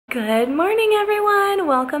Good morning, everyone.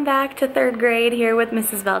 Welcome back to third grade here with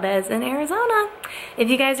Mrs. Valdez in Arizona. If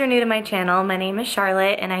you guys are new to my channel, my name is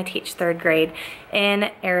Charlotte and I teach third grade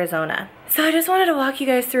in Arizona. So I just wanted to walk you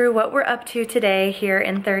guys through what we're up to today here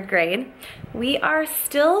in third grade. We are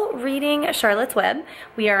still reading Charlotte's Web.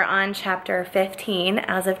 We are on chapter 15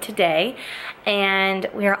 as of today, and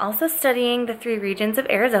we are also studying the 3 regions of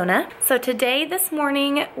Arizona. So today, this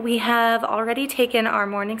morning, we have already taken our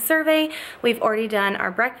morning survey, we've already done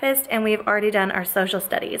our breakfast, and we've already done our social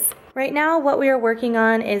studies. Right now, what we are working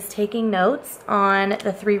on is taking notes on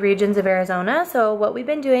the 3 regions of Arizona. So what we've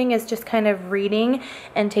been doing is just kind of reading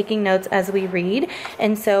and taking notes as we read.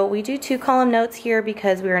 And so we do 2-column notes here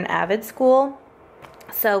because we're an avid school.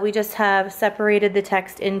 So we just have separated the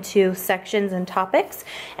text into sections and topics,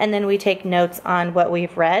 and then we take notes on what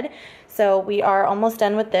we've read. So we are almost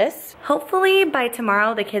done with this. Hopefully by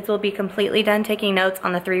tomorrow, the kids will be completely done taking notes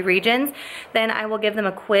on the 3 regions. Then I will give them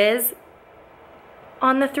a quiz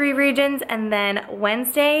on the 3 regions, and then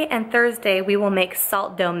Wednesday and Thursday we will make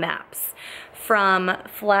salt dome maps from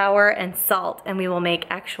flour and salt, and we will make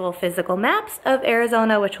actual physical maps of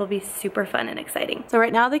Arizona, which will be super fun and exciting. So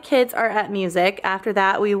right now the kids are at music. After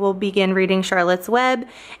that we will begin reading Charlotte's Web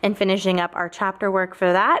and finishing up our chapter work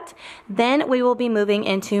for that. Then we will be moving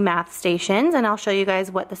into math stations, and I'll show you guys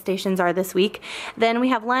what the stations are this week. Then we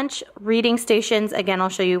have lunch, reading stations, again I'll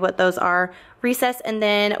show you what those are, recess, and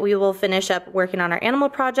then we will finish up working on our animal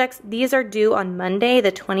projects. These are due on Monday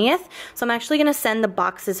the 20th, so I'm actually going to send the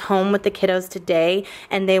boxes home with the kiddos today,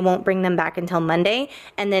 and they won't bring them back until Monday.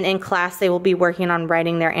 And then in class they will be working on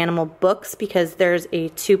writing their animal books because there's a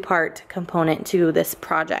 2-part component to this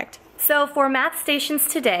project. So for math stations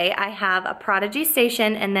today, I have a Prodigy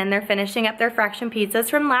station, and then they're finishing up their fraction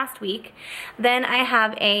pizzas from last week. Then I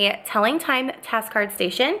have a Telling Time task card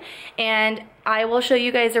station, and I will show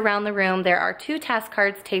you guys around the room. There are 2 task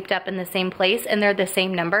cards taped up in the same place, and they're the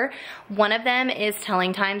same number. One of them is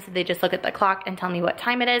telling time, so they just look at the clock and tell me what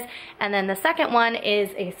time it is. And then the second one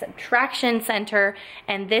is a subtraction center,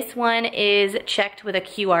 and this one is checked with a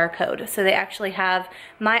QR code. So they actually have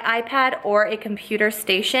my iPad or a computer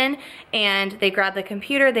station, and they grab the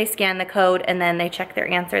computer, they scan the code, and then they check their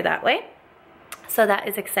answer that way. So that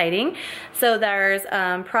is exciting. So there's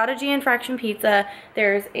Prodigy and Fraction Pizza,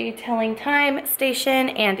 there's a Telling Time station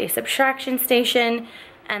and a subtraction station,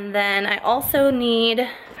 and then I also need,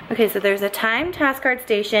 okay, so there's a time task card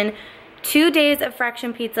station, 2 days of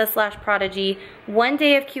Fraction Pizza / Prodigy, 1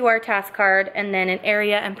 day of QR task card, and then an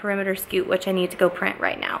area and perimeter scoot, which I need to go print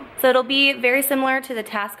right now. So it'll be very similar to the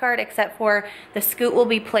task card, except for the scoot will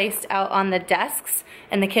be placed out on the desks,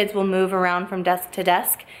 and the kids will move around from desk to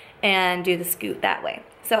desk and do the scoot that way.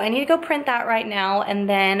 So I need to go print that right now, and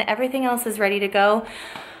then everything else is ready to go.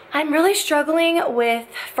 I'm really struggling with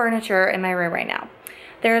furniture in my room right now.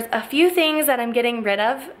 There's a few things that I'm getting rid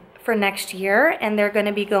of for next year, and they're going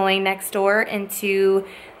to be going next door into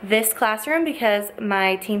this classroom because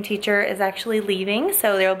my team teacher is actually leaving,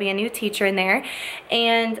 so there will be a new teacher in there.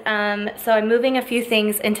 And so I'm moving a few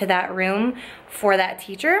things into that room for that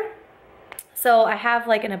teacher. So I have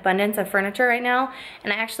like an abundance of furniture right now,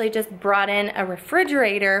 and I actually just brought in a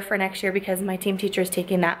refrigerator for next year because my team teacher is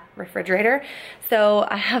taking that refrigerator. So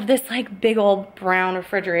I have this like big old brown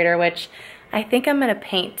refrigerator, which I think I'm gonna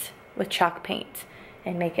paint with chalk paint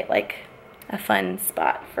and make it like a fun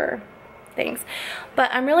spot for things.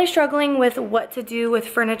 But I'm really struggling with what to do with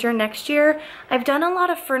furniture next year. I've done a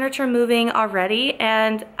lot of furniture moving already,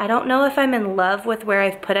 and I don't know if I'm in love with where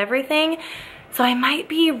I've put everything. So I might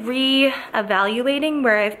be re-evaluating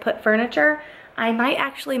where I've put furniture. I might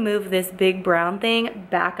actually move this big brown thing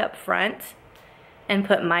back up front and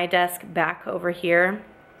put my desk back over here.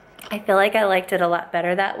 I feel like I liked it a lot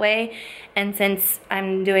better that way. And since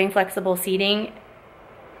I'm doing flexible seating,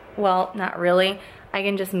 well, not really, I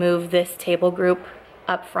can just move this table group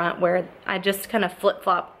up front where I just kind of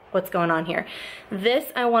flip-flop what's going on here.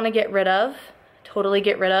 This I want to get rid of, totally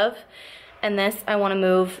get rid of. And this I want to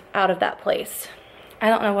move out of that place. I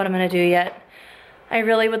don't know what I'm going to do yet. I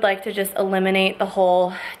really would like to just eliminate the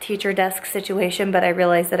whole teacher desk situation, but I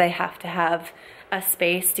realize that I have to have a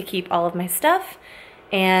space to keep all of my stuff,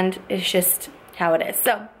 and it's just how it is.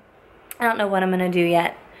 So I don't know what I'm going to do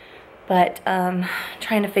yet, but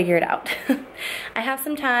trying to figure it out. I have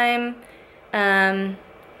some time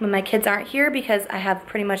when my kids aren't here because I have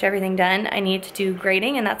pretty much everything done. I need to do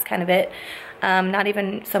grading, and that's kind of it. Not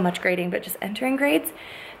even so much grading, but just entering grades.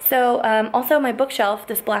 So also my bookshelf,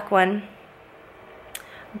 this black one,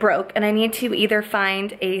 broke and I need to either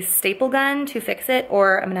find a staple gun to fix it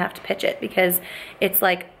or I'm gonna have to pitch it because it's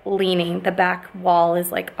like leaning. The back wall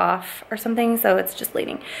is like off or something, so it's just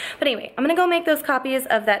leaning. But anyway, I'm gonna go make those copies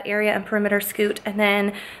of that area and perimeter scoot, and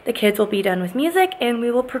then the kids will be done with music and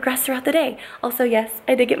we will progress throughout the day. Also, yes,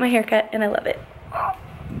 I did get my hair cut and I love it.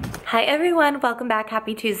 Hi everyone, welcome back,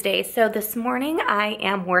 happy Tuesday. So this morning I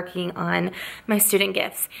am working on my student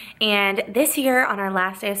gifts, and this year on our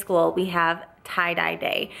last day of school we have tie-dye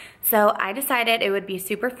day. So I decided it would be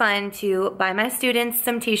super fun to buy my students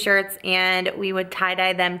some t-shirts and we would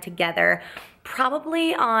tie-dye them together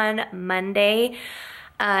probably on Monday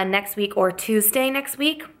next week or Tuesday next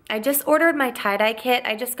week. I just ordered my tie-dye kit.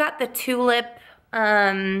 I just got the tulip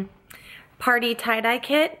party tie-dye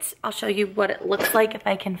kit. I'll show you what it looks like if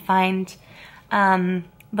I can find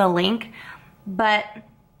the link. But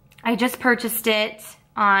I just purchased it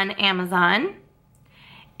on Amazon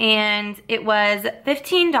and it was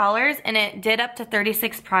 $15 and it did up to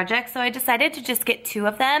 36 projects. So I decided to just get 2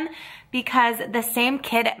 of them because the same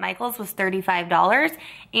kit at Michael's was $35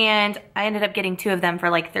 and I ended up getting 2 of them for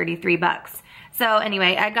like 33 bucks. So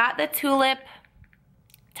anyway, I got the tulip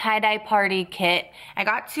tie-dye party kit. I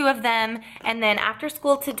got 2 of them, and then after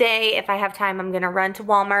school today, if I have time, I'm gonna run to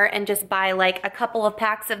Walmart and just buy like a couple of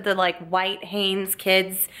packs of the like white Hanes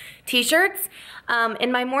kids t-shirts.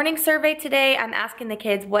 In my morning survey today, I'm asking the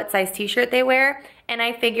kids what size t-shirt they wear, and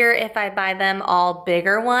I figure if I buy them all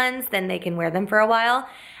bigger ones, then they can wear them for a while.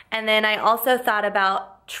 And then I also thought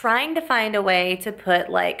about trying to find a way to put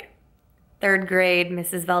like 3rd grade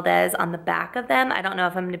Mrs. Valdez on the back of them. I don't know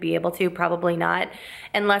if I'm gonna be able to, probably not,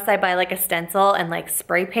 unless I buy like a stencil and like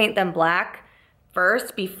spray paint them black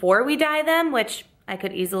first before we dye them, which I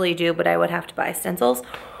could easily do, but I would have to buy stencils.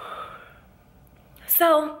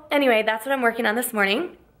 So anyway, that's what I'm working on this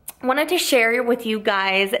morning. Wanted to share with you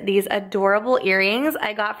guys these adorable earrings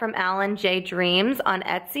I got from Alan J Dreams on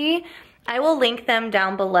Etsy. I will link them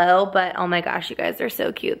down below, but oh my gosh, you guys, they're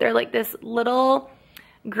so cute. They're like this little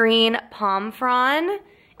green palm frond,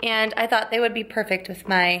 and I thought they would be perfect with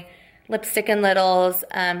my Lipstick and Littles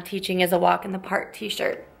Teaching is a Walk in the Park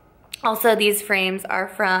t-shirt. Also, these frames are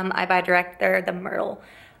from I Buy Direct. They're the Myrtle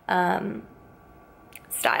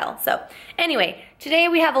style. So anyway, today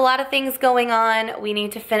we have a lot of things going on. We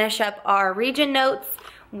need to finish up our region notes.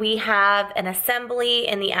 We have an assembly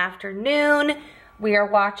in the afternoon. We are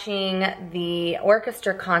watching the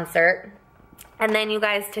orchestra concert. And then you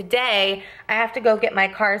guys, today, I have to go get my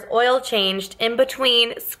car's oil changed in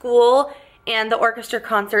between school and the orchestra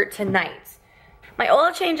concert tonight. My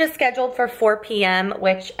oil change is scheduled for 4 p.m.,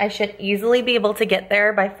 which I should easily be able to get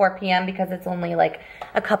there by 4 p.m. because it's only like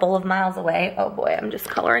a couple of miles away. Oh boy, I'm just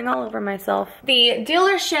coloring all over myself. The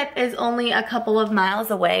dealership is only a couple of miles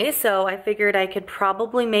away, so I figured I could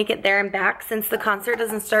probably make it there and back since the concert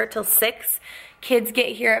doesn't start till 6. Kids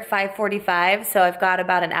get here at 5:45, so I've got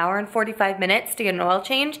about an hour and 45 minutes to get an oil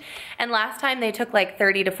change. And last time they took like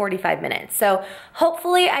 30 to 45 minutes. So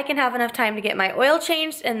hopefully I can have enough time to get my oil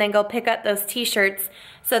changed and then go pick up those t-shirts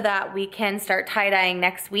so that we can start tie-dyeing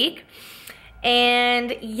next week.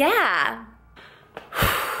 And yeah.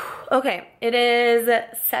 Okay, it is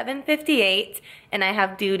 7:58 and I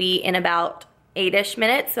have duty in about 8-ish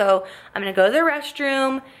minutes. So I'm gonna go to the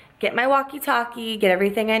restroom, get my walkie-talkie, get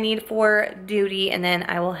everything I need for duty, and then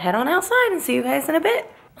I will head on outside and see you guys in a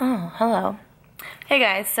bit. Oh, hello. Hey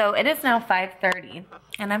guys, so it is now 5:30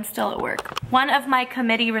 and I'm still at work. One of my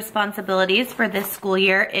committee responsibilities for this school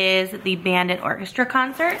year is the band and orchestra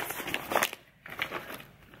concerts.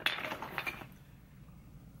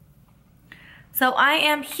 So I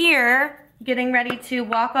am here getting ready to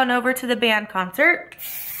walk on over to the band concert.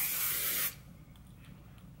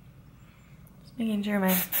 Just making sure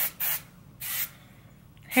my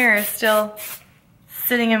hair is still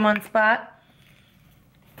sitting in one spot.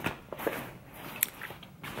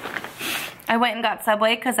 I went and got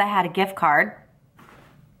Subway because I had a gift card.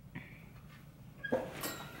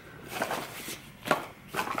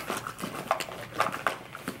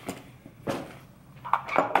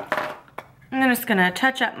 I'm just gonna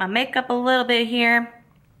touch up my makeup a little bit here.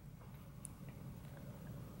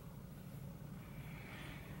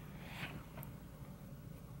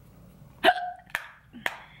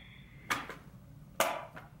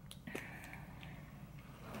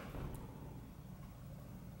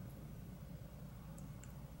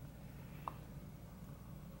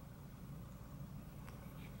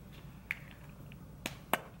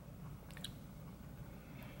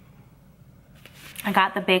 I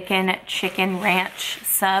got the bacon chicken ranch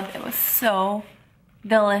sub. It was so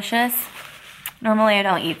delicious. Normally I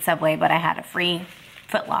don't eat Subway, but I had a free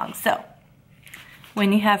footlong. So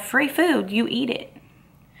when you have free food, you eat it.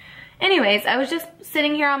 Anyways, I was just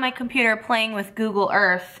sitting here on my computer playing with Google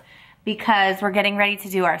Earth because we're getting ready to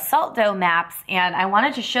do our salt dough maps, and I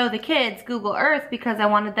wanted to show the kids Google Earth because I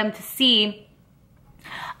wanted them to see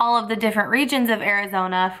all of the different regions of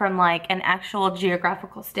Arizona from like an actual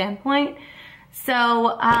geographical standpoint.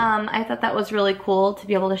 So I thought that was really cool to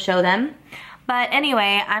be able to show them. But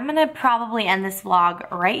anyway, I'm gonna probably end this vlog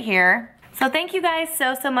right here. So thank you guys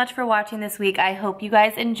so much for watching this week. I hope you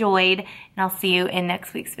guys enjoyed, and I'll see you in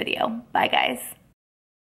next week's video. Bye guys.